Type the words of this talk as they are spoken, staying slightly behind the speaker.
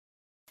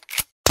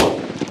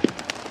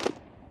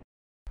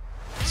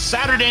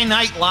Saturday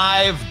Night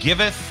Live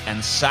giveth,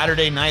 and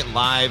Saturday Night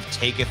Live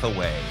taketh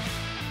away.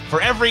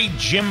 For every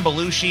Jim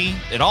Belushi,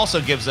 it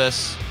also gives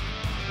us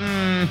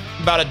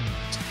about a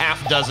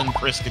half dozen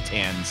Chris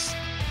Katans.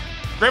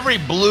 For every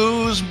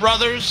Blues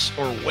Brothers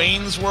or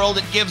Wayne's World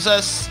it gives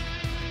us,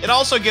 it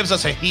also gives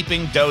us a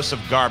heaping dose of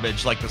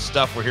garbage like the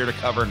stuff we're here to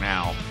cover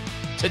now.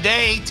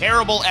 Today,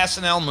 terrible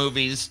SNL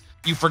movies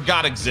you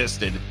forgot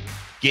existed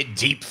get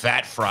deep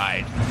fat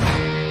fried.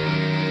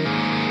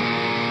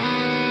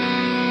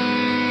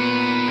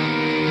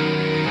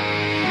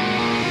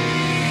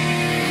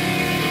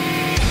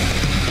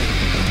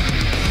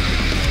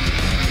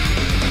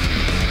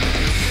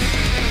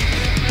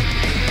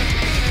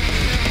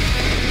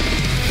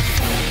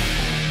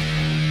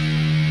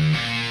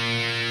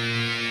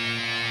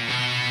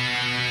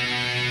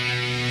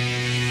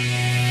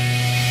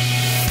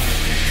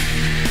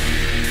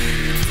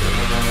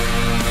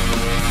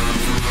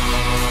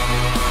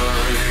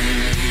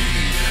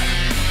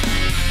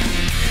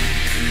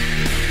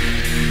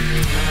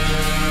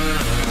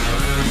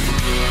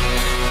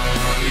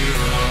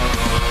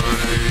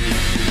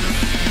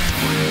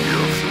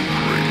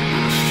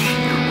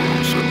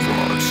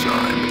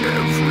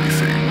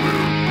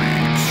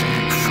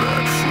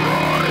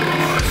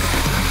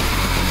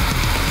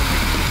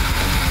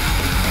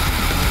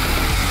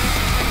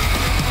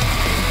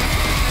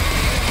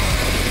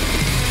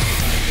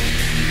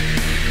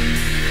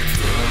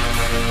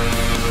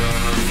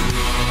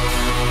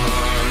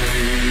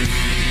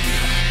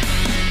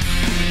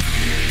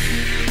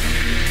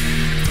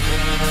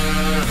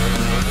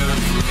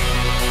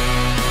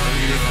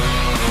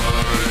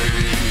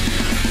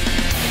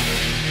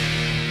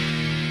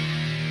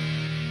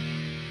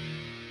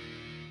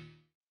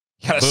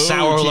 got a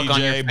sour look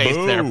on your face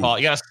there, Paul.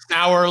 You got a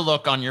sour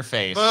look on your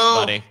face,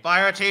 buddy.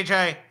 Fire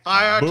TJ.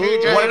 Fire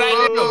TJ. What did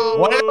I do?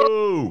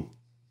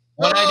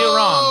 What did I do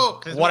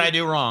wrong? What did I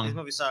do wrong? These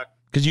movies suck.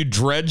 Because you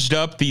dredged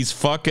up these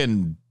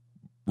fucking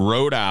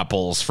road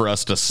apples for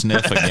us to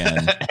sniff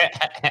again.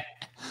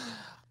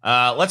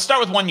 Let's start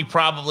with one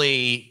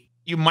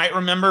you might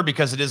remember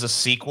because it is a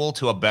sequel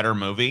to a better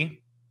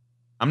movie.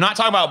 I'm not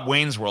talking about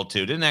Wayne's World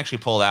 2. Didn't actually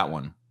pull that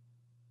one.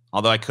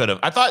 Although I could have.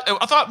 I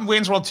thought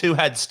Wayne's World 2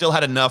 still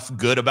had enough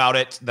good about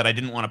it that I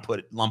didn't want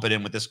to lump it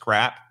in with this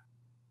crap.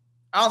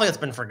 I don't think it's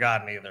been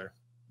forgotten either.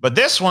 But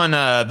this one,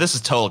 this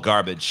is total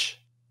garbage.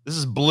 This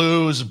is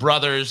Blues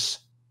Brothers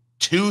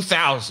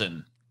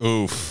 2000.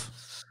 Oof.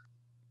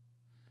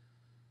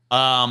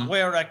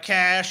 We're a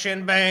cash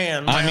in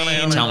band. I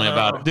mean, tell me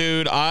about it.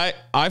 Dude, I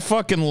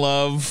fucking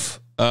love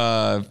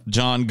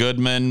John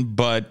Goodman,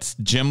 but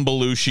Jim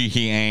Belushi,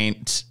 he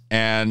ain't.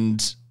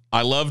 And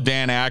I love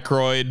Dan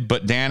Aykroyd,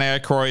 but Dan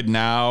Aykroyd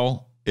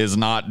now is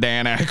not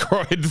Dan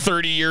Aykroyd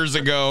 30 years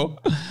ago.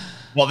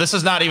 Well, this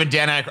is not even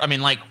Dan Aykroyd. I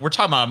mean, like, we're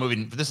talking about a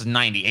movie. This is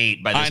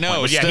 98 by this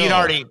point. But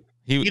yeah,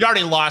 he'd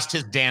already lost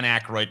his Dan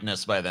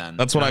Aykroydness by then.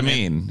 That's what I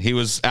mean. He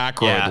was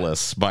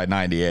Aykroydless by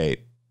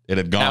 98. It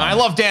had gone. And I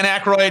love Dan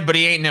Aykroyd, but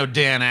he ain't no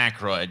Dan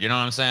Aykroyd. You know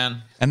what I'm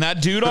saying? And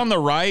that dude on the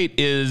right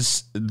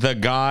is the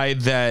guy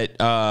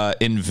that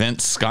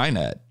invents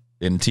Skynet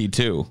in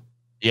T2.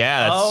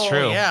 Yeah, that's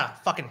true. Yeah,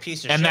 fucking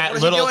piece of and shit. That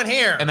what little, is he doing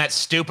here? And that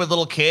stupid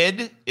little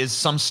kid is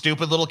some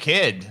stupid little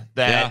kid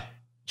that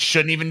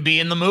shouldn't even be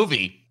in the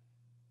movie.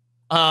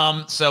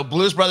 So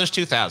Blues Brothers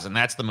 2000,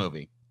 that's the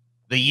movie.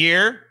 The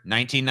year,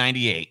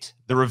 1998.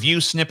 The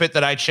review snippet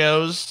that I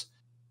chose,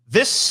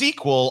 this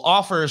sequel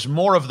offers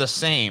more of the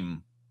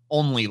same,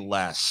 only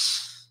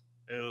less.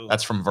 Ooh.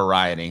 That's from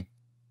Variety.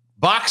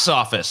 Box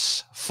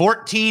office,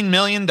 $14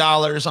 million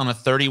on a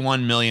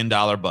 $31 million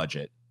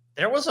budget.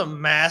 There was a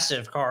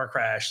massive car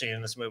crash scene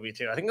in this movie,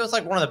 too. I think it was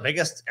like one of the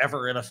biggest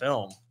ever in a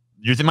film.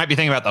 You might be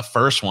thinking about the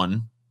first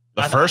one.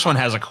 The first one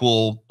has a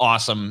cool,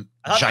 awesome,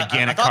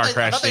 gigantic car crash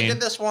scene. I thought they did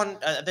this one.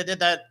 They did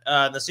that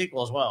in the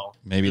sequel as well.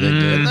 Maybe they did.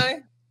 Didn't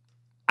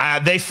they?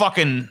 They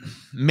fucking,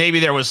 maybe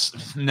there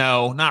was,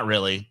 no, not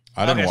really.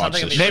 I didn't watch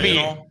this.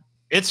 Maybe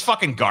it's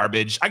fucking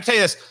garbage. I can tell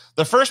you this.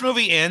 The first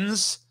movie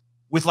ends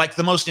with like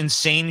the most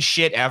insane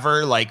shit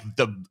ever. Like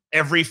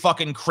every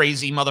fucking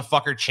crazy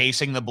motherfucker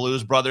chasing the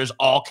Blues Brothers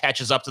all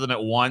catches up to them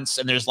at once.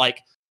 And there's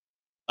like,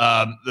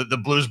 the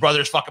Blues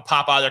Brothers fucking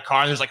pop out of their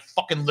car and there's like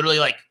fucking literally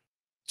like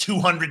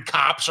 200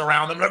 cops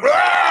around them. Like,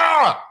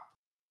 ah!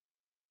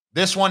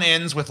 This one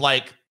ends with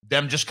like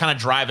them just kind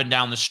of driving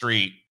down the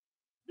street.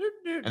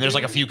 And there's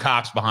like a few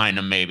cops behind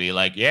them, maybe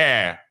like,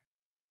 yeah,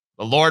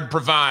 the Lord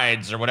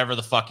provides or whatever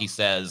the fuck he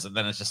says. And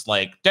then it's just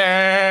like,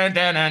 dun,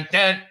 dun, dun,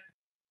 dun,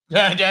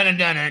 dun, dun,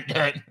 dun, dun,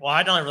 dun. Well,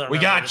 I don't really remember. We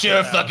got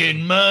your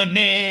fucking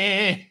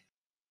money.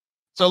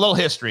 So a little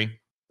history.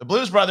 The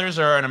Blues Brothers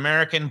are an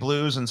American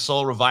blues and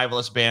soul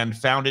revivalist band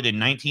founded in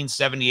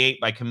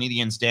 1978 by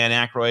comedians Dan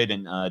Aykroyd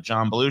and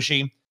John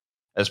Belushi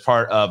as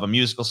part of a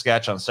musical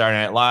sketch on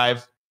Saturday Night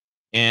Live.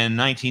 In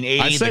 1980,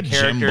 I said the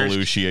characters, Jim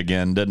Belushi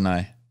again, didn't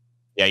I?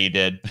 Yeah, you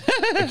did.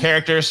 The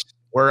characters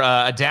were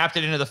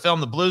adapted into the film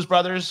The Blues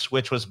Brothers,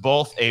 which was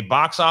both a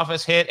box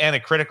office hit and a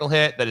critical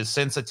hit that has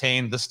since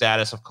attained the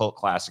status of cult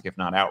classic, if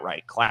not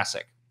outright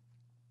classic.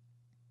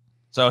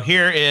 So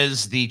here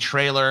is the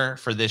trailer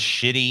for this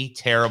shitty,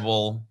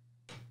 terrible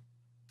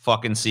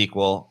fucking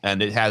sequel,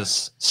 and it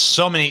has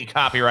so many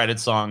copyrighted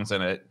songs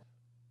in it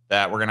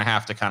that we're gonna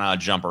have to kind of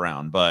jump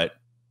around, but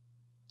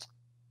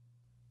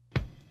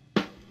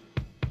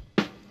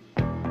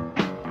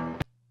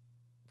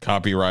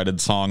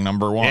copyrighted song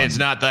number 1. it's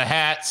not the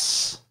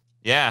hats.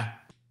 Yeah.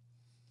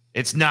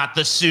 It's not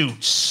the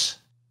suits.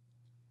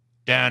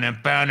 Down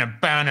and bound and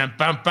bound and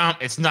bump bump.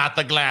 It's not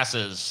the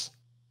glasses.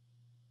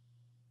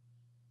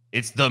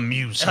 It's the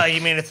music. Oh,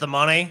 you mean it's the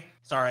money?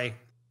 Sorry.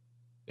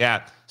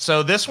 Yeah.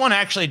 So this one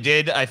actually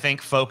did, I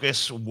think,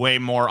 focus way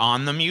more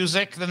on the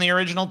music than the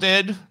original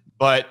did.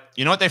 But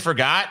you know what they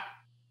forgot?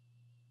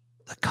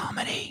 The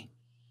comedy.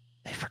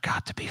 They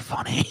forgot to be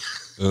funny.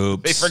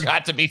 Oops. They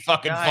forgot to be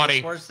fucking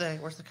funny. Where's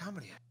the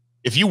comedy at?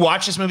 If you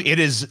watch this movie, it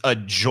is a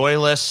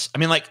joyless. I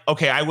mean, like,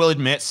 okay, I will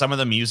admit some of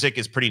the music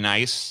is pretty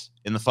nice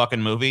in the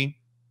fucking movie.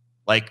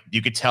 Like,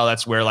 you could tell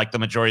that's where like the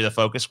majority of the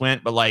focus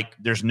went, but like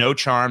there's no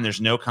charm,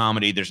 there's no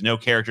comedy, there's no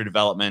character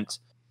development.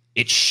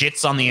 It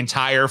shits on the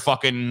entire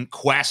fucking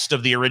quest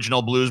of the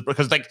original Blues,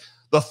 because like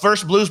the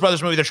first Blues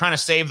Brothers movie, they're trying to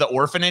save the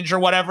orphanage or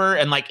whatever,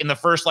 and like in the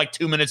first like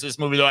 2 minutes of this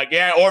movie, they're like,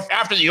 yeah, or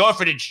after the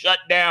orphanage shut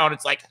down.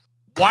 It's like,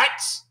 what?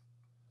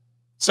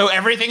 So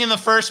everything in the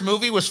first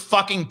movie was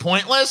fucking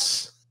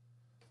pointless?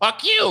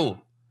 Fuck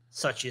you.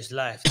 Such is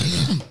life.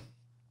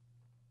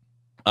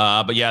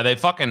 But yeah,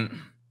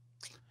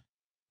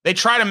 they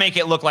try to make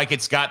it look like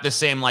it's got the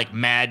same like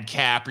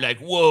madcap, like,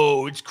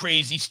 whoa, it's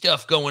crazy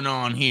stuff going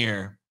on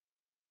here.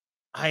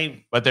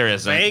 But there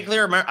isn't. Vaguely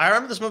remember. I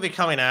remember this movie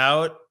coming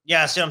out.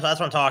 Yeah, see, that's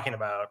what I'm talking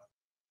about.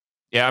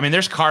 Yeah, I mean,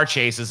 there's car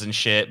chases and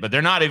shit, but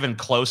they're not even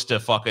close to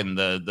fucking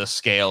the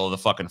scale of the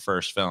fucking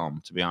first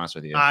film, to be honest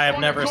with you. I've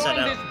never said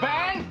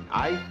that.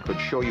 I could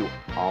show you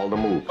all the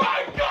moves.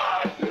 My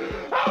God!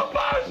 Help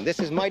us! This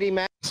is Mighty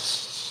Man.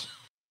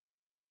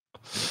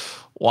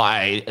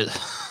 Why?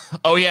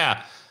 Oh,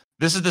 yeah.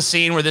 This is the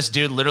scene where this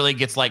dude literally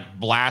gets like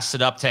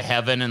blasted up to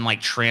heaven and like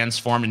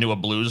transformed into a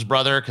Blues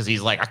Brother because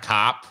he's like a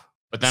cop.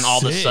 But then all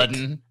of a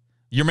sudden,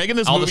 you're making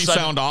this movie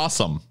sound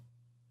awesome.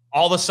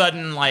 All of a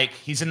sudden, like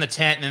he's in the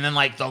tent, and then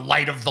like the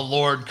light of the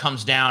Lord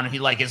comes down, and he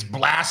like is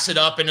blasted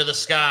up into the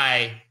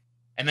sky,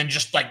 and then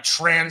just like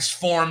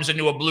transforms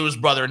into a Blues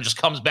Brother and just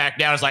comes back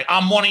down. It's like,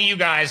 I'm one of you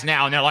guys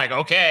now, and they're like,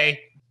 okay,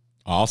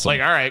 awesome.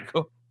 Like, all right,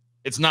 cool.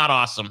 It's not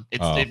awesome.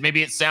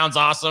 Maybe it sounds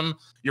awesome.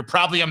 You're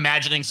probably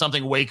imagining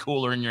something way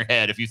cooler in your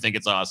head if you think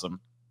it's awesome.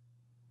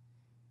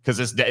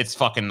 Because it's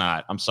fucking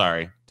not. I'm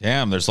sorry.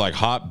 Damn, there's like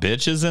hot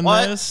bitches in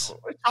this. What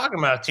are you talking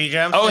about,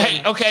 TJ?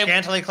 Hey, okay.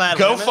 Scantily clad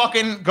Go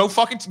women?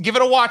 fucking give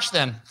it a watch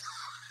then.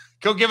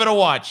 Go give it a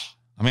watch.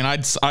 I mean,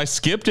 I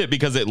skipped it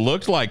because it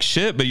looked like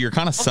shit, but you're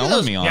kind of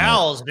selling me on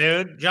jowls,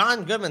 dude.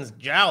 John Goodman's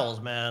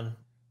jowls, man.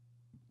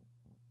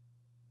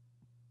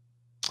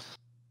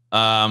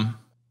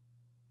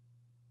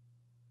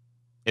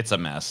 It's a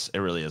mess. It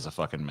really is a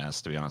fucking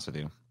mess, to be honest with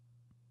you.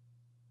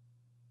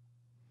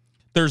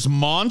 There's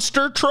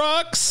monster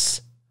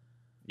trucks.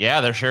 Yeah,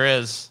 there sure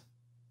is.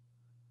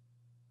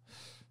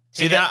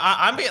 See that?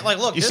 I'm being like,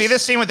 look. You see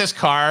this scene with this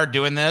car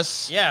doing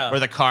this? Yeah. Where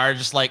the car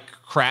just like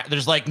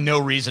there's like no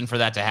reason for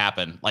that to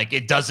happen. Like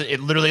it doesn't.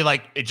 It literally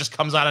like it just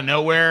comes out of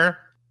nowhere.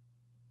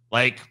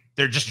 Like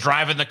they're just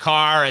driving the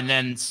car, and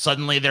then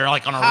suddenly they're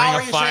like on a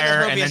ring of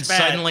fire, and then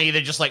suddenly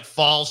they just like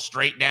fall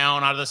straight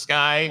down out of the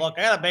sky. Look,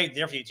 I got a big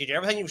deal for you, TJ.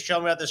 Everything you've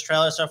shown me about this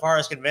trailer so far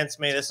has convinced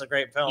me this is a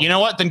great film. You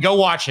know what? Then go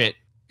watch it.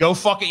 Go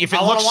fucking. If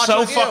it looks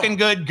so fucking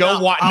good, go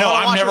watch. No,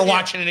 I'm never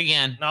watching it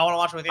again. No, I want to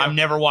watch it with you. I'm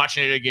never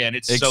watching it again.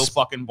 It's so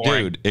fucking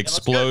boring. Dude,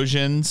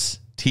 explosions,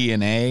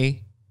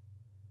 TNA.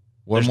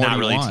 There's not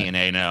really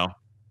TNA, no.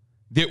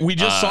 We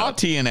just saw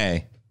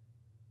TNA.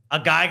 A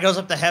guy goes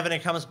up to heaven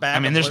and comes back. I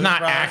mean, there's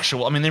not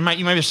actual. I mean, you might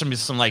have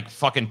some like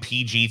fucking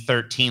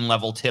PG-13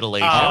 level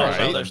titillation.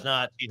 No, there's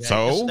not.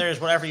 So there's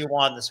whatever you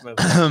want in this movie.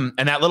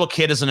 And that little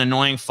kid is an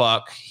annoying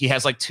fuck. He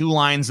has like 2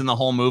 lines in the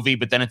whole movie,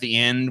 but then at the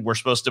end, we're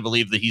supposed to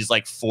believe that he's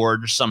like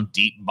forged some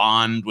deep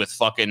bond with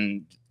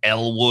fucking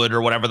Elwood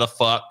or whatever the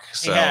fuck.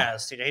 So. He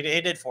has. He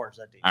did forge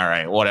that deep. All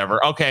right,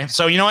 whatever. Okay,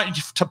 so you know what?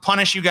 To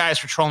punish you guys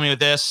for trolling me with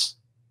this,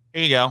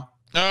 here you go.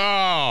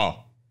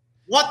 Oh.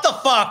 What the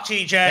fuck,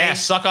 TJ? Yeah,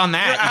 suck on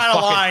that. You're out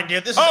of line,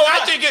 dude. This is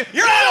I think it.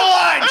 You're out of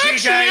line,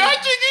 TJ. I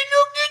think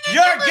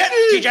You're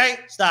getting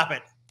TJ. Stop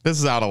it. This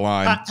is out of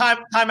line. Time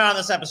out of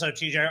this episode,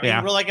 TJ. Yeah.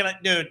 You're really gonna,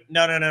 dude.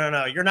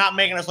 No. You're not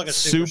making us look at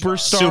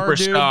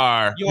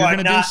superstar. You are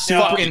not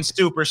fucking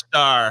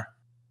superstar.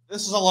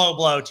 This is a low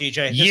blow,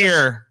 TJ.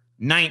 Year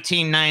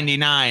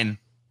 1999.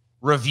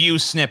 Review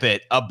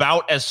snippet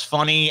about as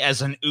funny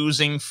as an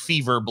oozing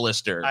fever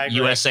blister.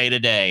 USA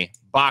Today.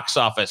 Box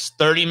office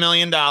 $30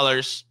 million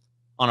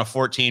on a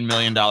 $14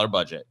 million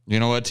budget. You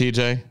know what,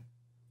 TJ?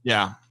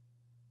 Yeah.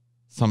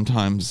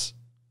 Sometimes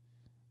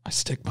I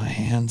stick my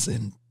hands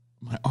in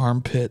my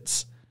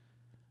armpits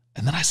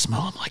and then I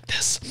smell them like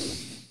this.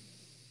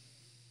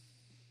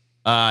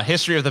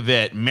 History of the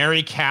bit.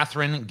 Mary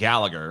Catherine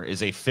Gallagher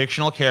is a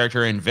fictional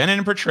character invented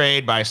and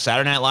portrayed by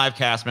Saturday Night Live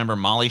cast member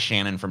Molly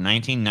Shannon from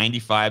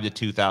 1995 to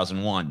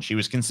 2001. She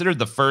was considered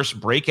the first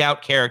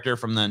breakout character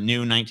from the new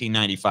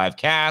 1995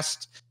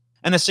 cast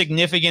and a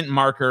significant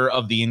marker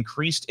of the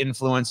increased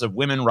influence of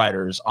women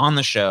writers on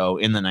the show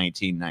in the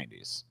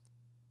 1990s.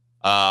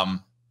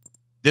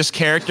 This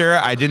character,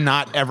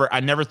 I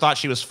never thought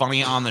she was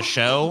funny on the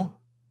show.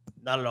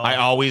 Not at all. I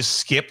always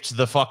skipped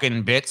the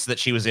fucking bits that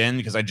she was in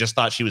because I just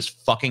thought she was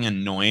fucking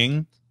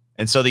annoying.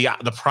 And so the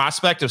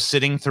prospect of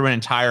sitting through an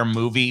entire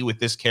movie with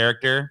this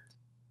character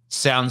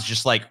sounds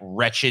just like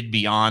wretched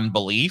beyond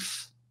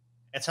belief.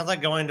 It sounds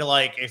like going to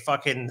like a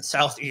fucking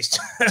Southeast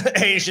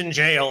Asian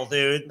jail,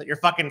 dude. Your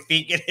fucking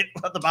feet get hit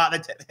at the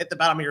bottom, hit the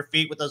bottom of your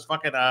feet with those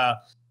fucking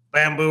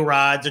bamboo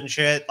rods and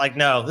shit. Like,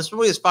 no, this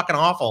movie is fucking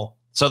awful.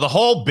 So the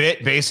whole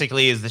bit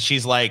basically is that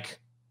she's like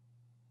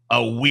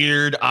a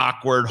weird,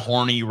 awkward,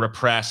 horny,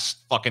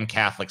 repressed fucking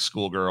Catholic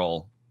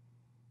schoolgirl.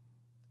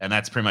 And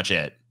that's pretty much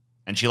it.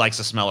 And she likes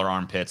to smell her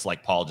armpits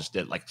like Paul just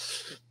did. Like,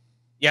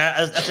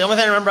 yeah, that's the only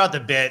thing I remember about the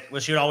bit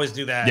was she would always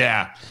do that.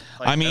 yeah.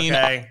 Like, I mean,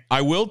 okay.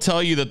 I will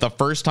tell you that the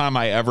first time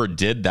I ever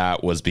did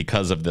that was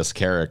because of this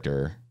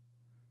character.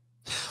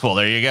 Well,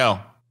 there you go.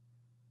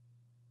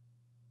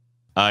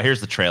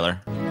 Here's the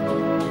trailer.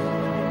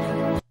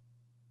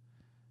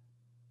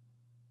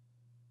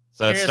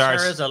 So it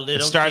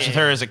starts with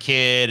her as a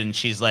kid, and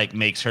she's like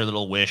makes her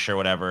little wish or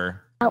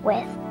whatever. Out with,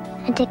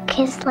 and to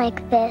kiss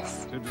like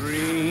this. To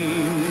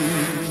dream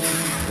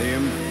the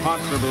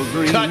impossible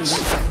dream. Cut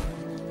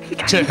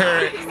to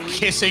her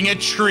kissing a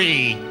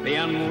tree. The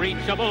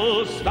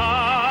unreachable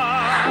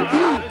star.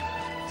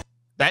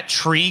 That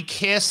tree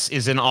kiss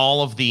is in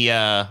all of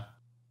the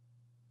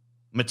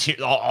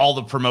material, all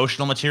the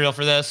promotional material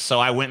for this. So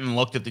I went and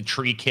looked at the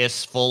tree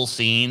kiss full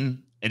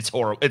scene. It's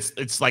horrible.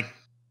 It's like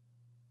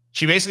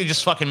she basically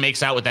just fucking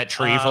makes out with that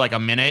tree for like a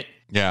minute.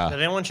 Yeah.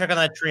 Did anyone check on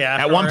that tree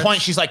afterwards? At one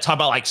point, she's like talking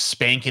about like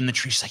spanking the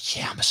tree. She's like,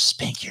 "Yeah, I'm gonna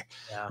spank your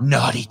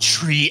naughty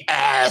tree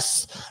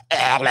ass."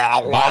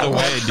 By the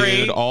way,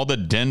 dude, all the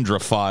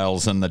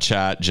dendrophiles in the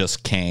chat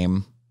just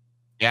came.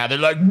 Yeah, they're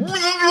like,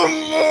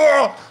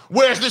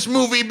 "Where's this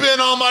movie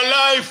been all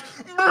my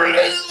life?"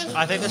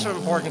 I think there's some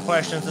important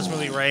questions this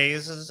movie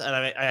raises, and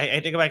I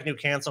hate to go back to new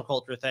cancel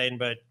culture thing,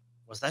 but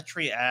was that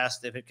tree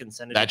asked if it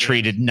consented? That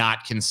tree did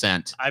not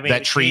consent. I mean,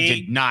 that tree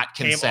did not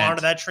consent. Came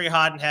onto that tree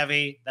hot and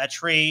heavy. That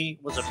tree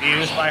was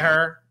abused by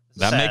her.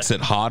 That makes it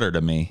hotter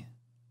to me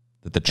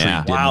that the tree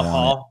didn't want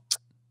Paul. it.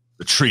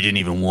 The tree didn't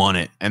even want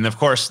it. And of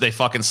course, they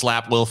fucking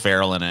slap Will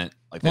Ferrell in it.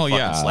 Like, well,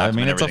 yeah. I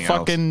mean, it's a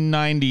fucking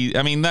 90s.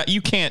 I mean, that you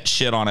can't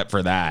shit on it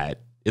for that.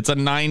 It's a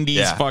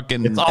 90s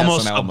fucking It's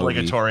almost SNL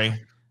obligatory.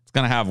 Movie. It's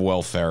going to have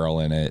Will Ferrell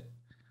in it.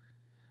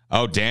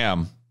 Oh,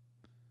 damn.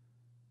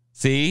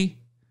 See?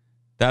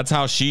 That's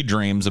how she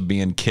dreams of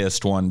being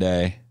kissed one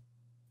day.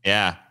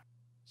 Yeah.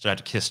 So I have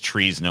to kiss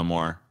trees no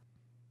more.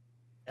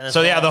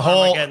 So yeah, the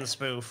whole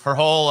spoof. Her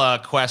whole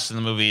quest in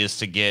the movie is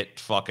to get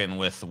fucking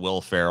with Will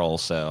Ferrell.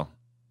 So,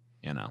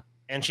 you know.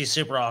 And she's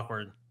super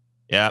awkward.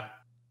 Yep.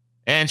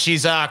 And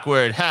she's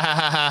awkward. Ha ha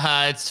ha ha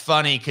ha. It's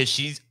funny because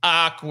she's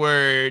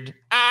awkward.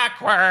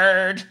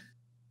 Awkward.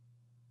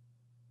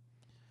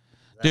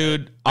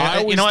 Dude, I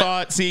always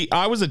thought, see,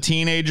 I was a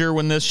teenager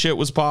when this shit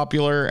was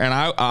popular. And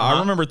I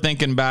remember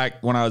thinking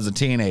back when I was a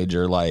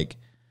teenager, like,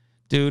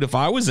 dude, if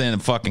I was in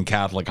fucking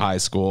Catholic high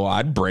school,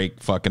 I'd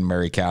break fucking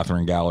Mary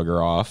Catherine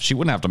Gallagher off. She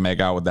wouldn't have to make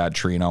out with that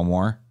tree no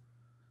more.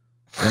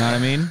 You know what I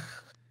mean?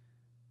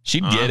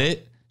 She'd get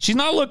it. She's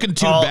not looking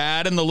too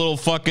bad in the little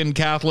fucking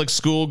Catholic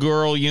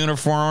schoolgirl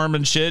uniform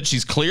and shit.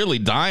 She's clearly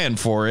dying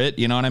for it.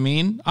 You know what I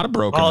mean? I'd have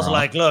broken her off.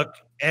 Like, look,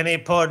 any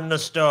port in the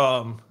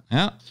storm.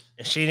 Yeah.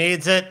 If she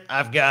needs it,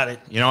 I've got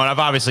it. You know what? I've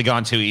obviously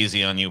gone too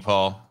easy on you,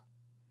 Paul.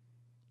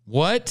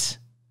 What?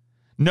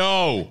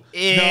 No. No,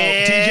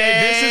 TJ,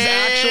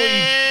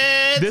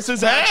 this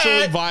is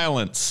actually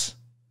violence.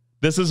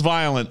 This is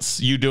violence,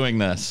 you doing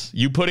this.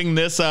 You putting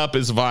this up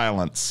is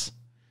violence.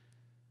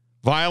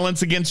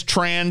 Violence against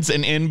trans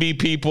and NB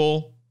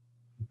people.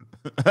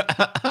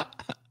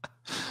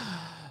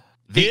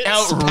 The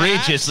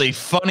outrageously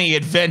funny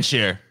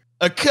adventure.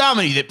 A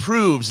comedy that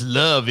proves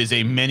love is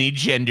a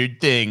many-gendered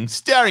thing.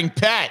 Starring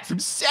Pat from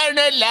Saturday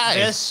Night Live.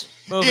 This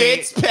movie,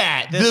 it's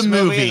Pat, this the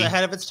movie. Is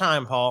ahead of its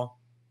time, Paul.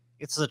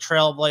 It's a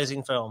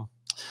trailblazing film.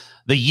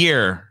 The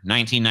year,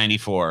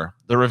 1994.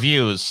 The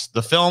reviews.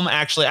 The film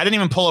actually, I didn't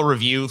even pull a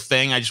review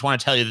thing. I just want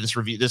to tell you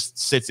that this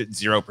sits at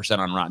 0%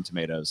 on Rotten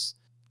Tomatoes.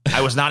 I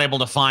was not able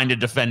to find a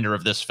defender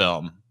of this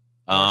film.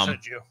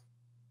 Should you?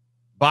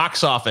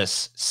 Box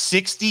office,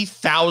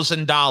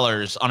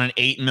 $60,000 on an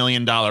 $8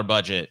 million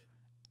budget.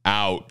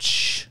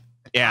 Ouch.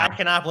 Yeah. I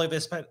cannot believe they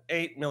spent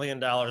 $8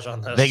 million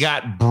on this. They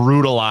got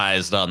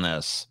brutalized on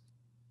this.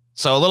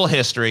 So a little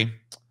history.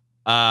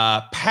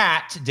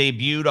 Pat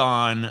debuted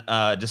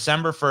on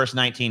December 1st,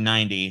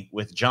 1990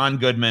 with John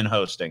Goodman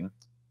hosting.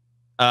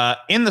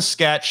 In the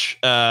sketch,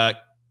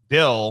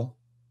 Bill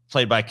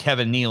played by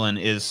Kevin Nealon,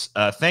 is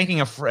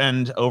thanking a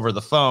friend over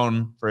the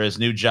phone for his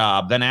new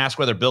job, then asks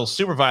whether Bill's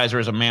supervisor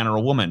is a man or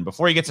a woman.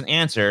 Before he gets an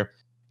answer,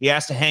 he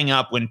has to hang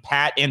up when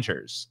Pat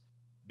enters.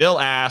 Bill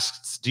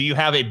asks, do you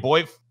have a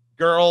boy,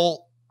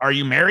 girl? Are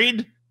you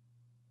married?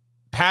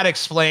 Pat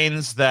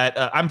explains that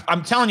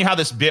I'm telling you how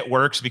this bit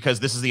works because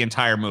this is the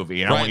entire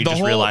movie. And I want you to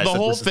just realize the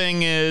whole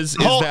thing is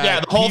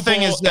that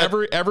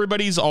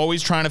everybody's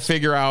always trying to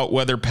figure out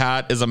whether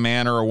Pat is a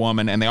man or a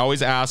woman, and they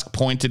always ask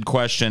pointed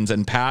questions,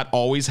 and Pat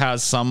always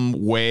has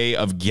some way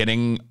of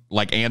getting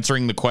like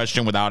answering the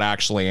question without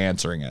actually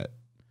answering it.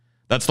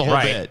 That's the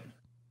whole bit.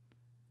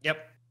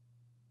 Yep.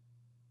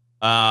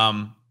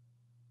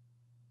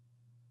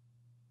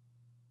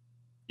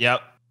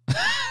 Yep.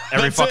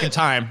 Every fucking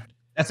time.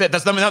 That's it.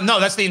 That's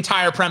the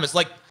entire premise.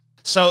 Like,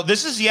 so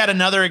this is yet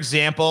another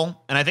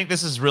example, and I think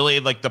this is really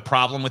like the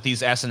problem with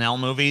these SNL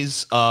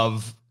movies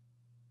of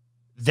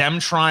them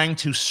trying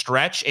to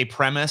stretch a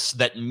premise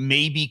that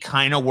maybe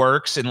kind of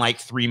works in like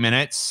 3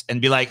 minutes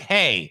and be like,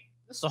 hey,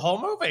 this is a whole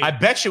movie. I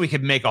bet you we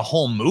could make a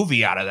whole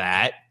movie out of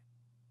that.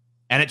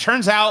 And it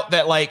turns out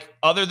that like,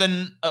 other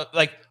than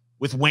like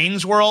with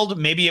Wayne's World,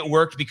 maybe it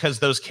worked because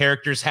those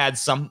characters had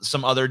some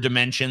other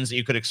dimensions that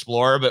you could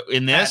explore. But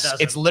in this,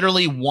 it's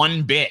literally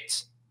one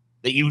bit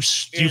that you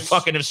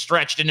fucking have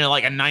stretched into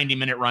like a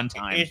 90-minute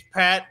runtime. Is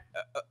Pat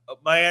a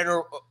man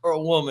or a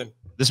woman?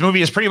 This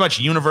movie is pretty much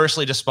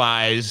universally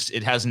despised.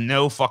 It has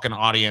no fucking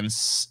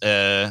audience.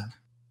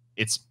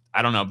 It's,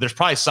 I don't know. There's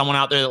probably someone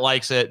out there that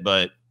likes it,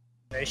 but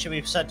they should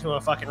be sent to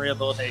a fucking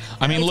rehabilitation.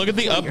 I mean, look at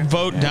the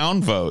upvote,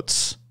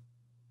 downvotes.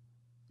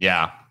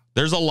 Yeah.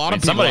 There's a lot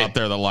of people out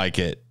there that like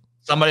it.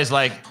 Somebody's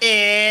like,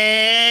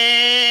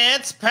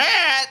 it's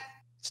Pat.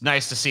 It's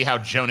nice to see how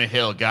Jonah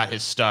Hill got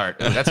his start.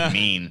 Oh, that's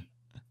mean.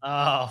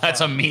 Oh,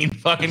 that's a mean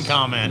fucking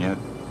comment. Yet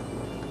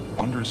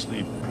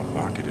wondrously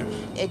provocative.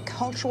 A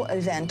cultural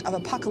event of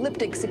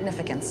apocalyptic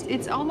significance.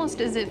 It's almost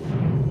as if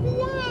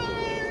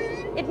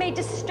It may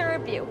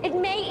disturb you. It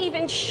may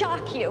even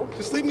shock you.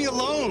 Just leave me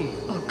alone.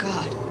 Oh,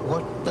 God.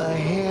 What the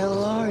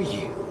hell are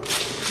you?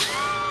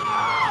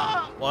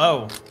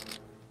 Whoa.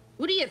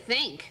 Who do you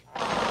think?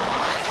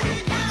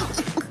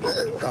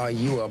 Are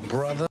you a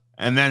brother?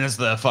 And then it's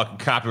the fucking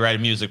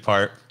copyrighted music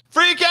part.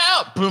 Freak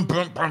out! Boom,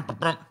 boom, boom, boom,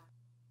 boom.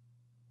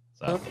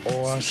 So.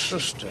 Or a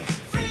sister?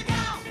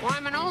 Well,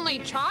 I'm an only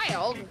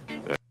child.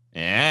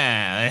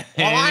 Yeah.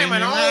 Well, I'm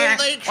an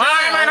only child.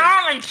 I'm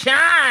an only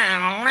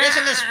child.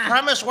 Isn't this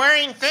premise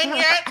wearing thing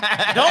yet?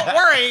 Don't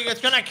worry,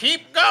 it's gonna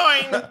keep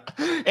going.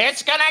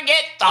 It's gonna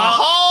get the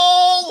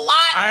whole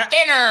lot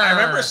thinner. I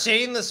remember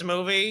seeing this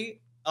movie,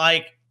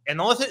 like, and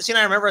the only scene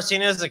I remember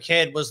seeing as a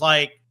kid was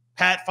like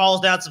Pat falls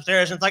down some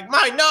stairs and it's like,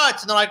 my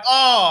nuts, and they're like,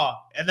 oh,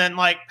 and then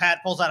like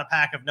Pat pulls out a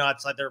pack of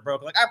nuts like they're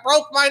broken, like, I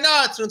broke my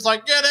nuts, and it's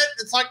like, get it?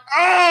 It's like,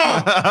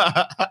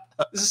 oh,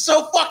 this is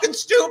so fucking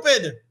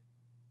stupid.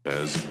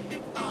 As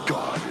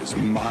God is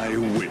my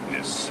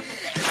witness,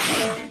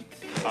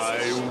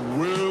 I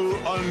will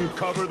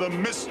uncover the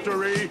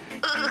mystery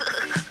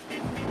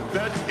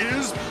that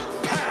is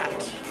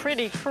Pat.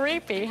 Pretty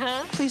creepy,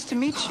 huh? Pleased to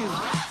meet you.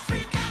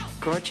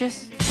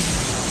 Gorgeous.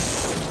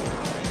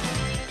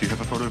 Do you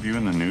have a photo of you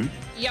in the nude?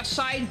 Yes,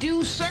 I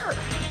do, sir.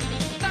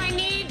 I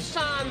need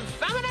some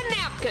feminine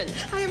napkins.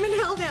 I am in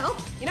hell now.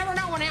 You never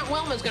know when Aunt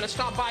Wilma's going to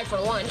stop by for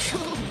lunch.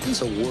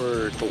 It's a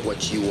word for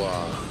what you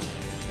are.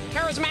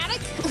 Charismatic?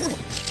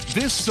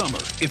 This summer,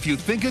 if you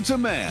think it's a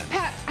man.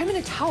 Pat, I'm in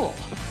a towel.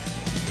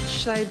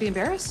 Should I be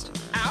embarrassed?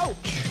 Ouch.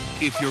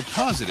 If you're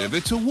positive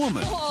it's a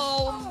woman.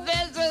 Oh,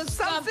 this is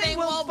something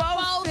we'll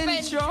both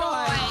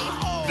enjoy.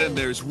 Then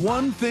there's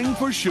one thing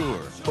for sure.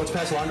 What's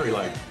Pat's laundry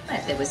like?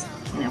 There was,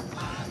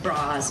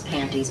 bras,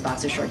 panties,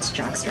 boxer shorts,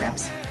 jock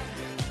straps.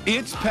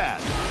 It's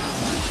Pat.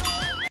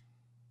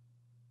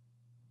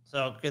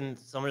 So can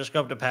someone just go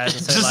up to Pat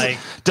and say, like,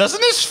 doesn't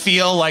this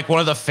feel like one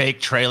of the fake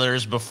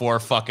trailers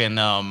before fucking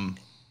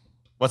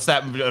what's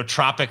that,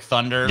 Tropic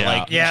Thunder? Yeah.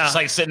 Like, just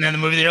like sitting in the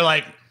movie, you're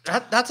like,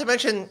 not to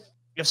mention,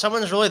 if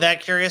someone's really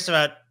that curious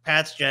about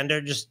Pat's gender,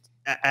 just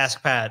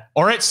ask Pat.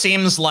 Or it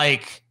seems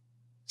like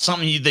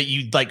something that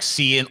you'd like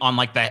see on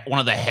like that one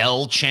of the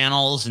Hell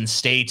channels and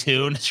Stay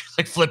Tuned. It's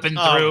like flipping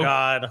through. Oh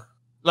God!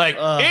 Like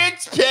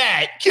it's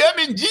Pat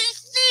coming to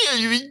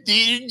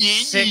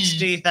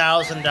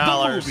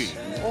 $60,000.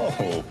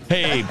 Oh,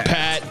 hey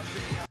Pat,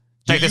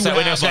 take this out.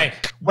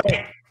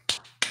 Wait,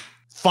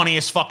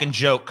 funniest fucking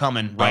joke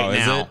coming right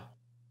now. Is it?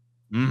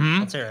 Mm-hmm.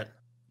 Let's hear it.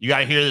 You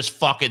gotta hear this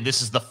fucking.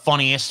 This is the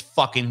funniest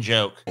fucking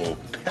joke. oh,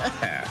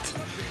 Pat.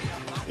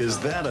 Is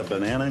that a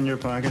banana in your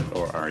pocket,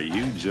 or are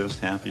you just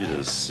happy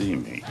to see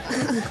me?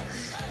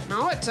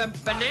 No, it's a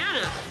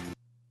banana.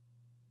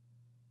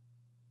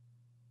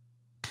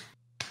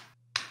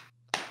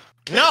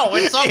 No,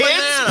 it's a banana.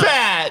 It's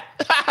Pat.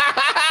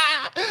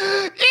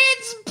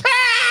 It's Pat.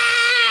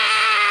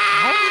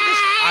 How did this?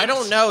 I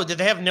don't know. Did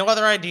they have no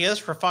other ideas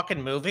for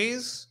fucking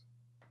movies?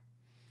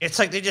 It's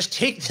like they just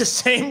take the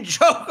same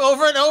joke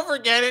over and over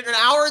again in an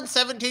hour and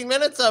 17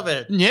 minutes of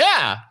it.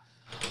 Yeah.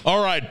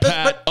 All right,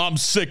 Pat, I'm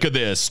sick of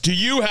this. Do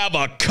you have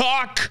a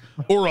cock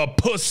or a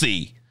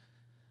pussy?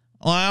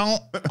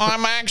 Well,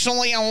 I'm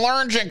actually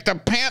allergic to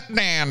pet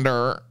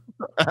dander.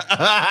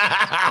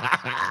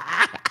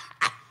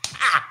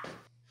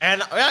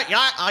 And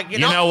you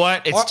know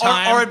what? It's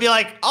time. Or it'd be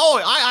like,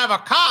 oh, I have a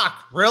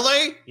cock.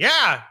 Really?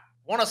 Yeah.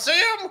 Want to see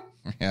him?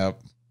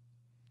 Yep.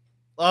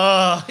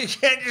 You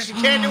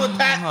can't do it,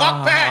 Pat.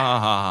 Fuck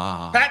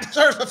Pat. Pat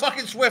deserves a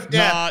fucking swift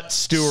death. Not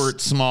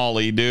Stuart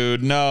Smalley,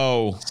 dude.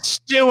 No.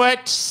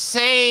 Stuart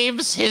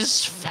saves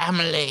his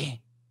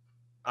family.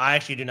 I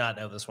actually do not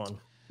know this one.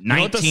 You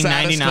know what the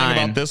saddest thing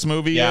about this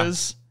movie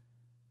is?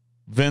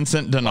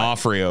 Vincent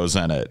D'Onofrio's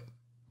in it.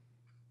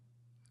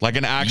 Like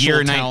an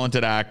actual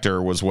talented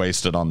actor was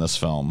wasted on this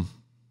film.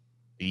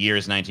 The year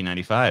is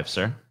 1995,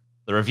 sir.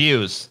 The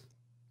reviews.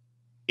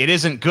 It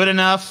isn't good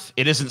enough.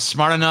 It isn't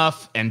smart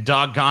enough. And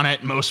doggone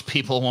it, most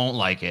people won't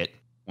like it.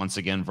 Once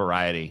again,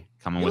 Variety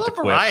coming with the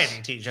quips.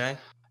 Variety, TJ.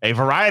 Hey,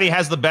 Variety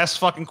has the best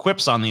fucking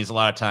quips on these a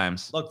lot of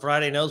times. Look,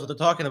 Variety knows what they're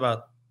talking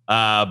about.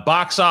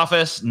 Box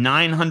office,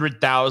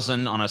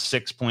 $900,000 on a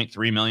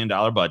 $6.3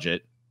 million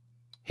budget.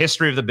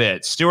 History of the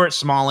bit. Stuart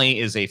Smalley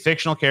is a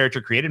fictional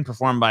character created and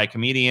performed by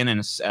comedian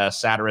and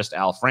satirist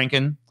Al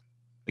Franken.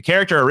 The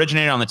character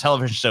originated on the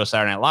television show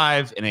Saturday Night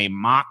Live in a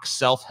mock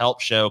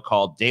self-help show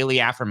called Daily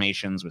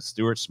Affirmations with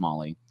Stuart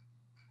Smalley.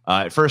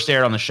 It first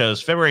aired on the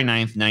show's February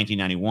 9th,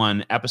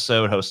 1991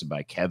 episode hosted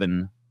by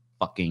Kevin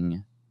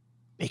fucking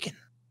Bacon.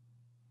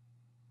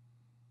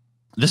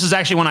 This is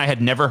actually one I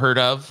had never heard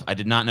of. I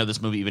did not know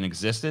this movie even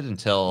existed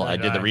until I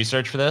did the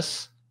research for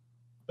this.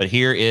 But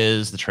here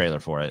is the trailer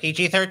for it.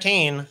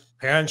 PG-13.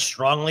 Parents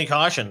strongly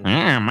caution.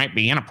 Might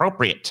be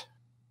inappropriate.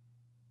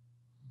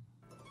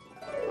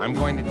 I'm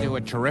going to do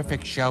a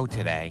terrific show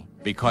today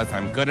because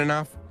I'm good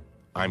enough,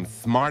 I'm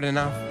smart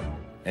enough,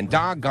 and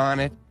doggone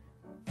it,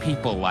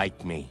 people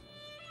like me.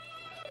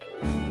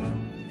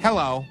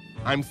 Hello,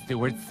 I'm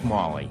Stuart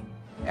Smalley.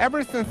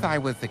 Ever since I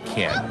was a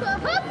kid,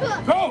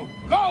 Go!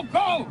 Go!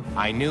 Go!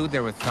 I knew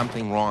there was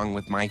something wrong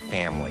with my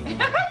family.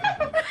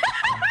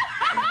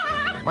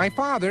 My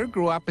father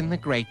grew up in the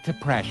Great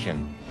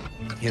Depression.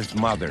 His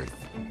mother's.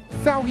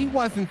 So he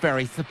wasn't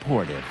very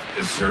supportive.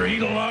 Is Sir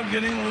Eat-A-Log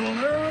getting a little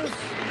nervous?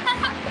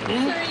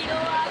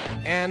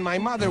 And my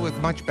mother was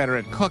much better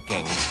at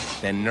cooking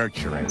than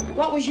nurturing.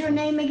 What was your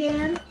name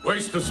again?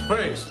 Waste of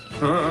space.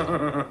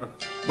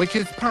 Which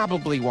is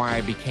probably why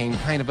I became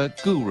kind of a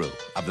guru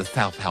of the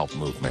self-help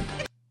movement.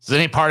 Does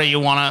any part of you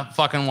want to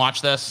fucking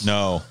watch this?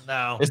 No.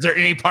 No. Is there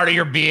any part of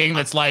your being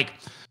that's like,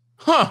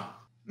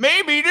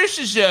 maybe this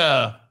has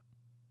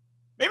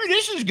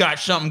got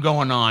something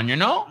going on, you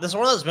know? This is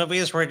one of those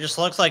movies where it just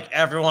looks like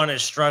everyone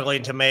is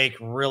struggling to make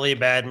really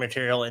bad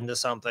material into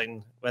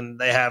something when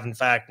they have, in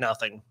fact,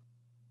 nothing.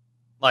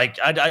 Like,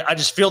 I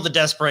just feel the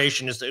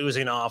desperation just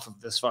oozing off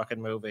of this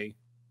fucking movie.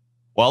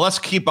 Well, let's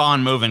keep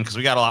on moving because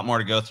we got a lot more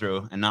to go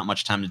through and not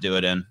much time to do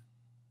it in.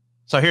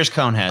 So here's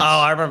Coneheads.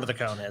 Oh, I remember the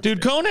Coneheads.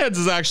 Dude, Coneheads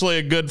is actually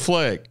a good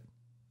flick.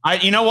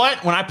 You know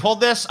what? When I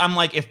pulled this, I'm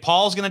like, if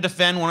Paul's going to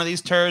defend one of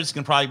these turds, it's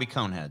going to probably be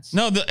Coneheads.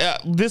 No,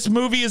 this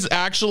movie is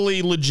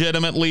actually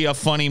legitimately a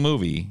funny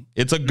movie.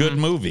 It's a good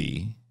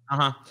movie.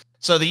 Uh-huh.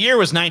 So the year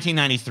was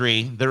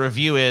 1993. The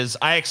review is,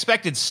 I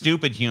expected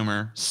stupid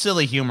humor,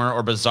 silly humor,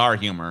 or bizarre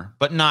humor,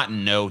 but not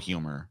no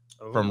humor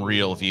from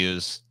Real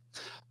Views.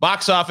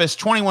 Box office,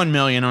 $21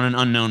 million on an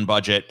unknown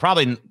budget.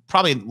 Probably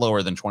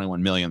lower than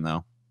 $21 million,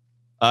 though.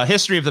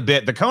 History of the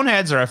bit. The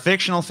Coneheads are a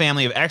fictional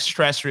family of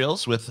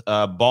extraterrestrials with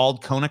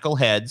bald conical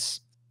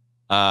heads,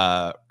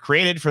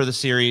 created for the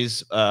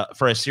series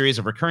for a series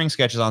of recurring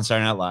sketches on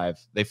Saturday Night Live.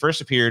 They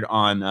first appeared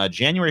on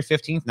January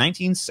 15th,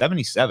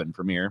 1977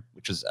 premiere,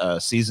 which is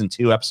season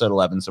 2, episode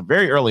 11. So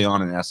very early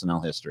on in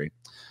SNL history.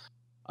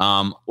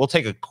 We'll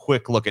take a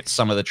quick look at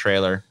some of the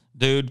trailer.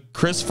 Dude,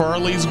 Chris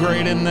Farley's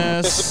great in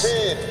this.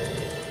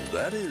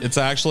 It's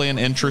actually an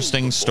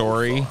interesting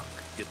story.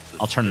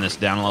 I'll turn this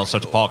down a little so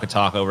Paul could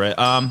talk over it.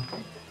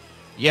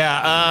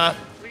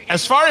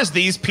 As far as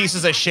these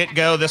pieces of shit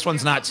go, this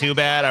one's not too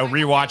bad. I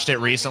rewatched it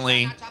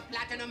recently.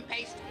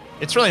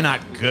 It's really not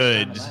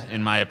good,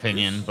 in my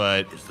opinion,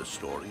 but It's the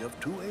story of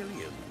two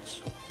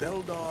aliens,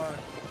 Beldar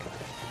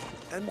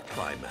and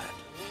Climax.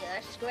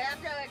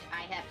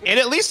 it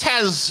at least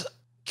has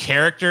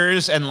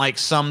characters and like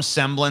some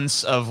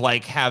semblance of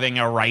like having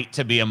a right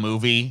to be a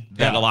movie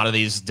that a lot of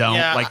these don't.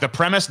 Yeah. Like the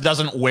premise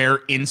doesn't wear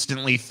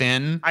instantly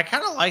thin. I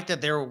kind of like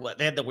that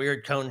they had the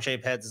weird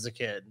cone-shaped heads as a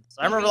kid.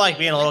 So I remember like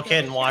being a little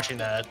kid and watching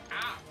that.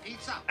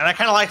 And I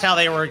kind of liked how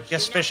they were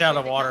just fish out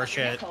of water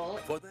shit.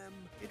 For them,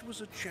 it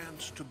was a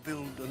chance to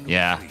build a new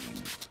dream.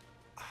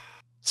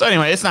 So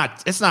anyway, it's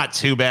not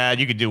too bad.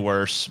 You could do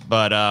worse,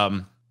 but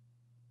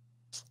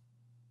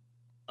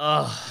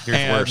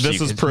here's worse.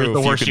 This is proof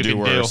the worst you could do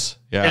worse.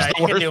 Yeah,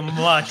 you can do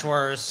much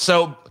worse.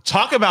 So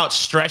talk about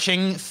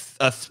stretching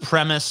a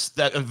premise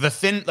that the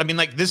thin. I mean,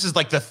 like this is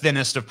like the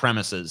thinnest of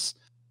premises.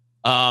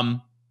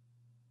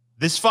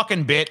 This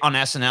fucking bit on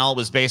SNL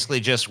was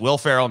basically just Will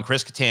Ferrell and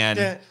Chris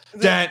Kattan.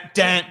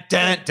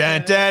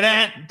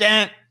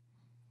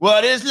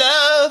 What is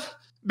love,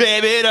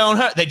 baby? Don't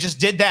hurt. They just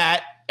did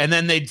that, and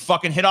then they'd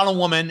fucking hit on a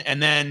woman,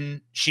 and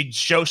then she'd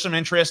show some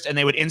interest, and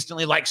they would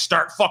instantly like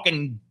start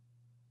fucking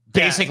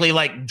basically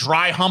like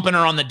dry humping her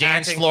on the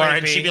dance floor,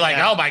 and she'd be like,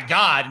 "Oh my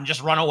god," and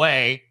just run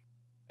away.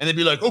 And they'd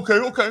be like, "Okay,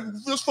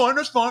 that's fine,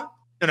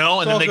 you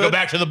know. And then they go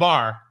back to the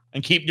bar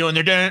and keep doing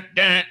their dun,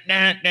 dun,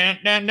 dun, dun,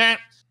 dun, dun.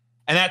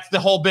 And that's the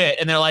whole bit.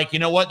 And they're like, you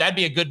know what? That'd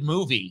be a good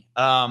movie.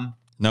 No.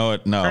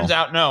 Turns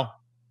out, no.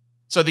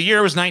 So the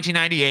year was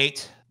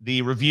 1998.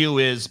 The review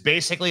is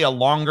basically a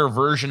longer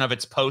version of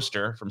its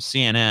poster from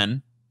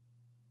CNN.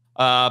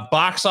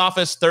 Box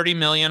office $30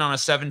 million on a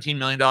 $17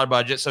 million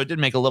budget, so it did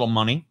make a little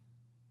money.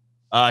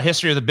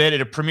 History of the bit: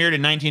 it premiered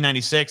in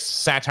 1996.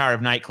 Satire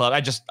of nightclub.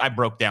 I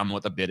broke down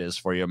what the bit is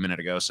for you a minute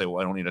ago, so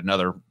I don't need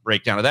another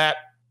breakdown of that.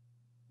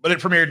 But it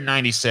premiered in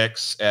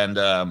 96,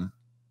 and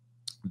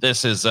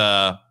this is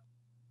I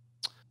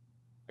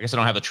guess I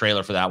don't have the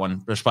trailer for that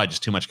one. There's probably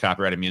just too much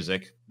copyrighted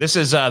music. This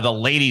is The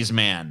Ladies'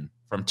 Man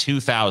from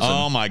 2000.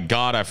 Oh my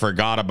God, I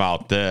forgot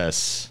about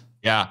this.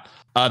 Yeah.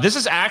 This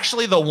is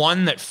actually the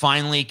one that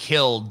finally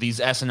killed these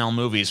SNL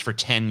movies for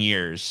 10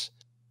 years.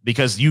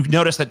 Because you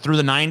notice that through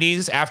the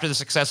 90s, after the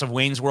success of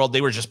Wayne's World,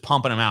 they were just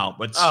pumping them out.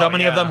 But so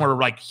many of them were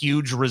like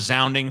huge,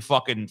 resounding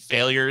fucking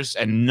failures.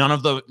 And none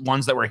of the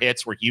ones that were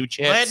hits were huge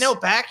hits. They had no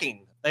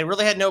backing. They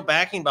really had no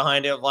backing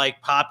behind it,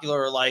 like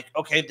popular, like,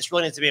 okay, this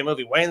really needs to be a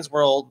movie. Wayne's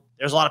World,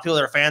 there's a lot of people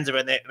that are fans of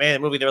it. And they made a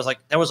movie. There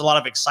was a lot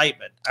of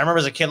excitement. I remember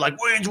as a kid,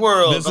 like, Wayne's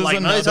World. But like,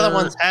 none of these other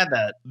ones had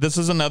that. This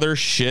is another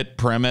shit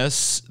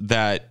premise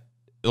that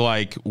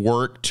like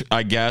worked,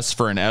 I guess,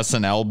 for an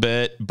SNL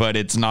bit, but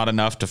it's not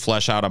enough to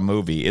flesh out a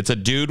movie. It's a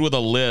dude with a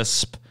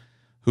lisp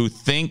who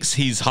thinks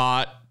he's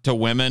hot to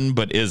women,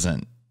 but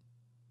isn't.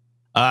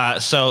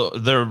 So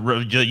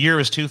the year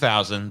is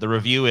 2000. The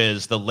review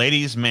is: The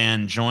Ladies'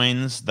 Man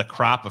joins the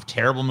crop of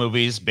terrible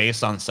movies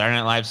based on Saturday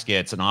Night Live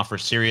skits and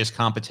offers serious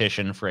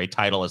competition for a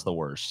title as the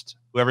worst.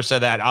 Whoever said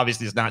that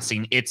obviously has not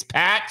seen It's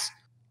Pat.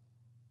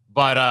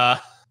 But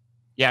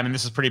yeah, I mean,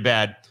 this is pretty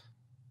bad.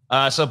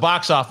 So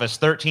box office,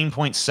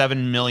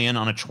 $13.7 million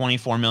on a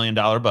 $24 million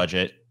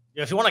budget.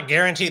 If you want a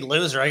guaranteed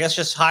loser, I guess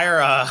just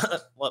hire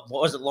what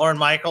was it, Lorne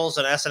Michaels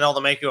and SNL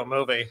to make you a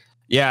movie.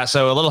 Yeah,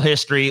 so a little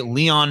history.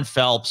 Leon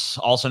Phelps,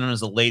 also known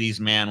as the Ladies'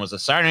 Man, was a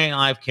Saturday Night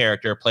Live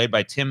character played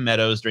by Tim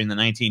Meadows during the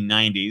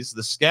 1990s.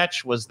 The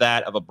sketch was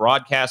that of a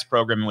broadcast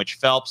program in which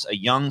Phelps, a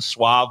young,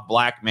 suave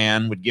black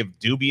man, would give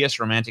dubious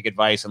romantic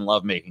advice and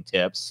lovemaking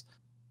tips.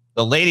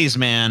 The Ladies'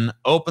 Man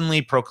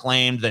openly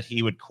proclaimed that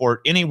he would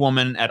court any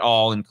woman at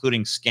all,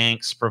 including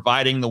skanks,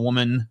 providing the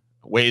woman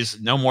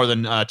weighs no more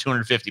than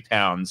 250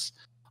 pounds.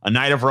 A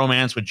night of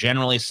romance would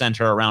generally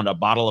center around a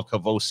bottle of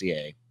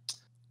Courvoisier.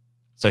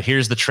 So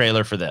here's the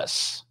trailer for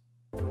this.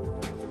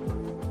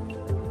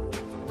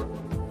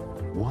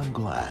 One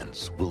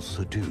glance will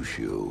seduce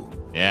you.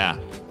 Yeah.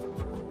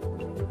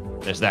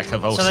 There's that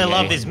Courvoisier. So they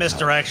love these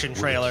misdirection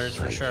trailers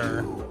for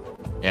sure.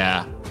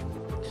 Yeah.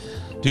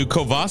 Dude,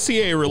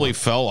 Courvoisier really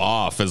fell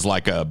off as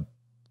like a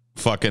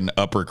fucking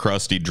upper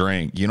crusty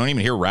drink. You don't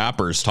even hear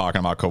rappers talking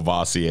about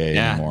Courvoisier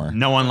anymore.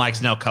 No one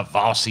likes no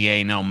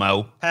Courvoisier no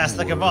mo. Pass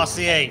the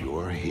Courvoisier.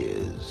 You're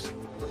his.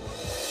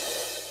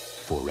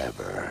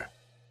 Forever.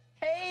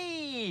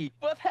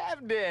 What's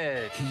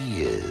happening?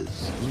 He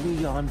is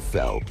Leon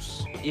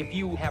Phelps. If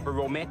you have a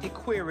romantic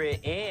query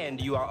and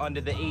you are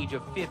under the age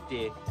of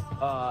 50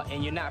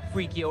 and you're not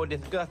freaky or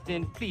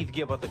disgusting, please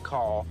give us a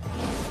call.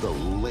 The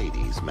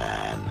Ladies'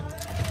 Man.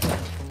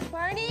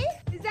 Barney,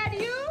 is that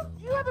you?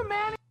 Do you have a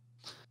man?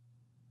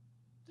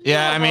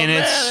 Yeah, I mean,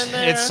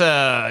 it's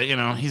you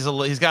know,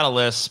 he's got a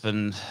lisp,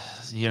 and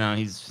you know,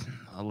 he's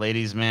a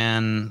ladies'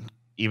 man,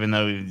 even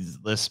though he's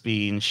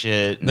lispy and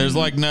shit. And there's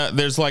like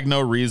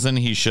no reason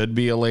he should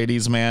be a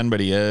ladies' man, but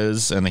he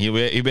is, and he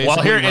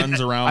basically runs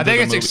around. I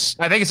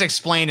think it's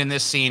explained in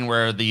this scene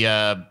where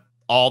the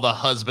all the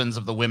husbands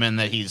of the women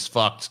that he's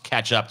fucked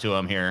catch up to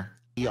him here.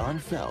 Leon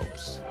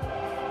Phelps.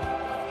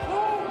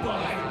 Oh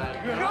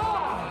my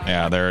God!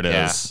 Yeah, there it is.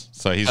 Yeah.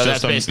 So he's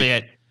that's basically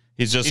it.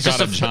 He's got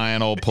a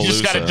giant old palooza.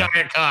 He's just got a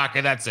giant cock,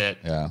 and that's it.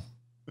 Yeah.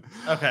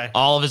 Okay.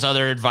 All of his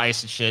other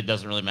advice and shit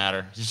doesn't really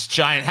matter. Just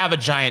have a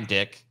giant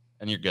dick,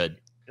 and you're good.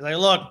 He's like,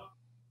 look,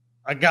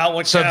 I got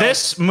what. So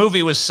this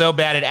movie was so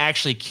bad it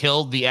actually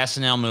killed the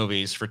SNL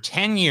movies for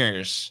 10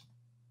 years.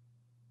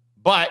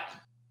 But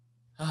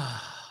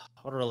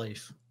what a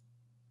relief.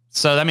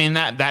 So I mean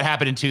that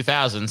happened in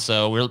 2000.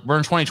 So we're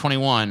in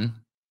 2021.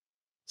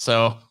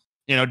 So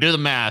you know, do the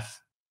math.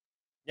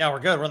 Yeah,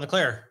 we're good. We're in the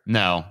clear.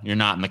 No, you're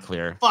not in the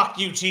clear. Fuck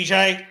you,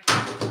 TJ.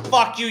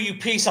 Fuck you, you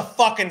piece of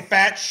fucking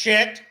fat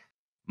shit.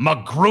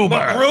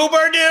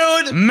 MacGruber,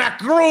 dude.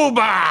 MacGruber.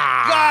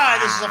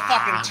 God, this is a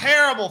fucking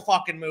terrible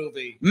fucking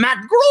movie.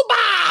 MacGruber.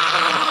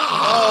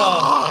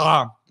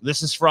 Oh.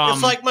 This is from.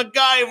 It's like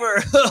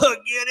MacGyver.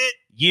 Get it?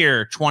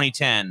 Year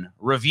 2010.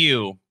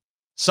 Review.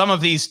 Some of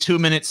these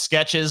 2-minute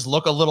sketches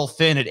look a little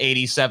thin at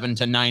 87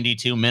 to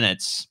 92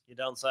 minutes. You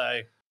don't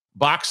say.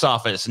 Box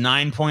office,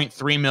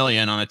 $9.3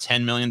 million on a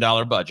 $10 million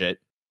budget.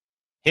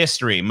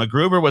 History.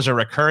 MacGruber was a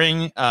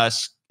recurring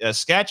a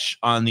sketch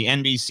on the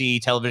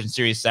NBC television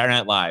series Saturday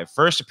Night Live.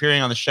 First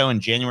appearing on the show in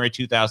January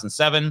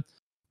 2007,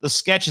 the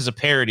sketch is a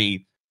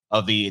parody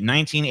of the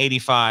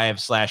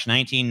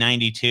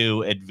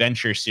 1985/1992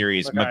 adventure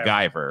series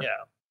MacGyver.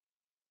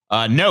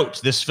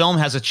 Note, this film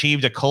has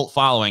achieved a cult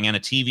following, and a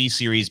TV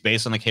series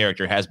based on the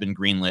character has been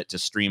greenlit to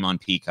stream on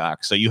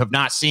Peacock. So you have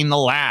not seen the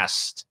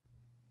last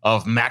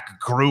of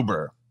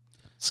MacGruber.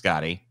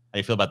 Scotty, how do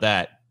you feel about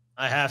that?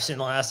 I have seen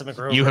the last of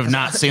MacGruber. You have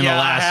not seen the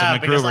last of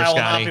MacGruber, Scotty. I will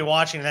not Scotty. be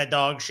watching that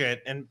dog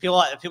shit. And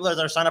people that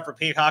are signed up for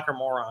Peacock are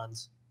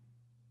morons.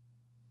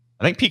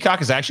 I think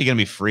Peacock is actually going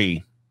to be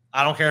free.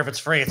 I don't care if it's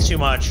free. It's too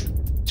much.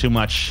 Too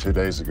much. 2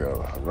 days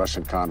ago, a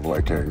Russian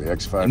convoy carrying the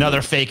X-5.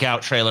 Another fake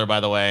out trailer, by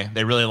the way.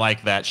 They really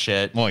like that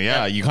shit. Well,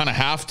 yeah, you kind of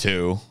have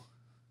to.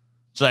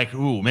 It's like,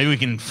 ooh, maybe we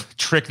can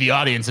trick the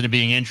audience into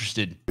being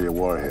interested. The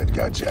warhead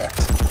got jacked.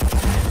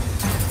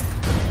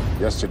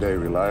 Yesterday,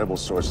 reliable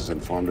sources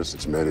informed us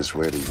it's made its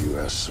way to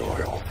U.S.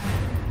 soil.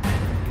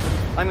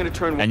 I'm going to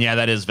turn... And yeah,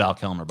 that is Val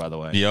Kilmer, by the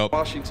way. Yep.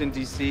 Washington,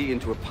 D.C.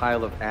 into a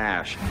pile of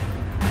ash.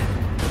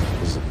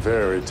 This is a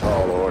very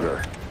tall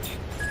order.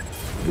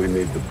 We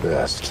need the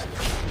best.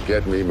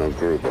 Get me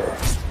MacGruber.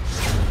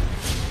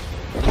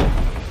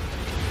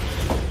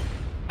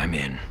 I'm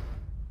in.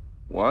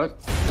 What?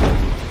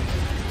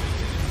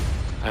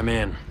 I'm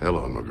in.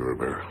 Hello,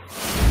 MacGruber.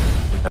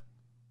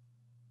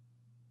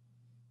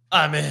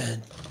 I'm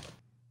in.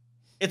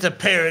 It's a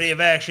parody of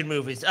action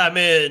movies. I'm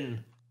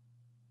in.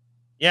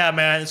 Yeah,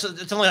 man.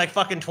 It's only like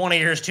fucking 20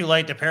 years too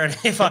late to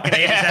parody fucking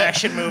 80s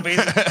action movies.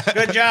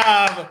 Good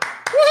job.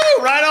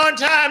 Woo! Right on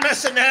time,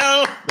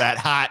 SNL. That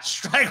hot.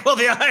 Strike while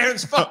the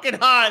iron's fucking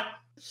hot.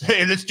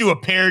 Hey, let's do a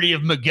parody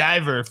of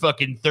MacGyver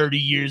fucking 30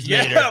 years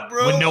later.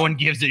 Bro. When no one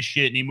gives a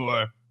shit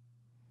anymore.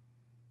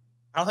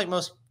 I don't think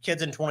most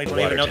kids in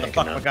 2020 even know what the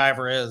fuck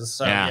MacGyver is.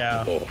 So,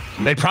 yeah.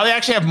 They probably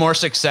actually have more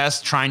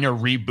success trying to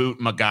reboot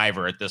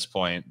MacGyver at this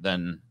point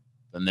than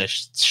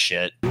this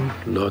shit.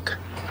 Look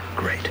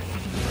great.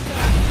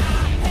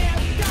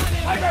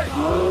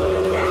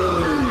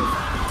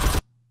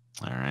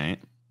 All right.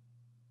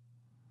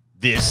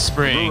 This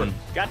spring.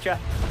 Gotcha.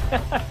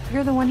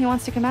 You're the one he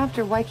wants to come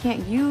after. Why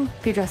can't you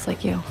be dressed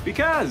like you?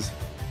 Because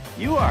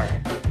you are.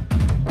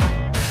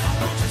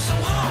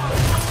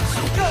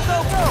 Go,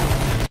 go,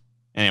 go.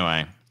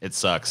 Anyway, it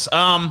sucks.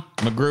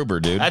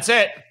 MacGruber, dude. That's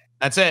it.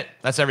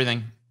 That's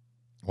everything.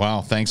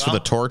 Wow, thanks for the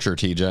torture,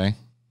 TJ.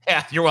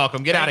 Yeah, you're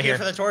welcome. Get out of here.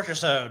 Thank you for the torture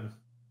zone.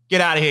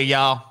 Get out of here,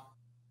 y'all.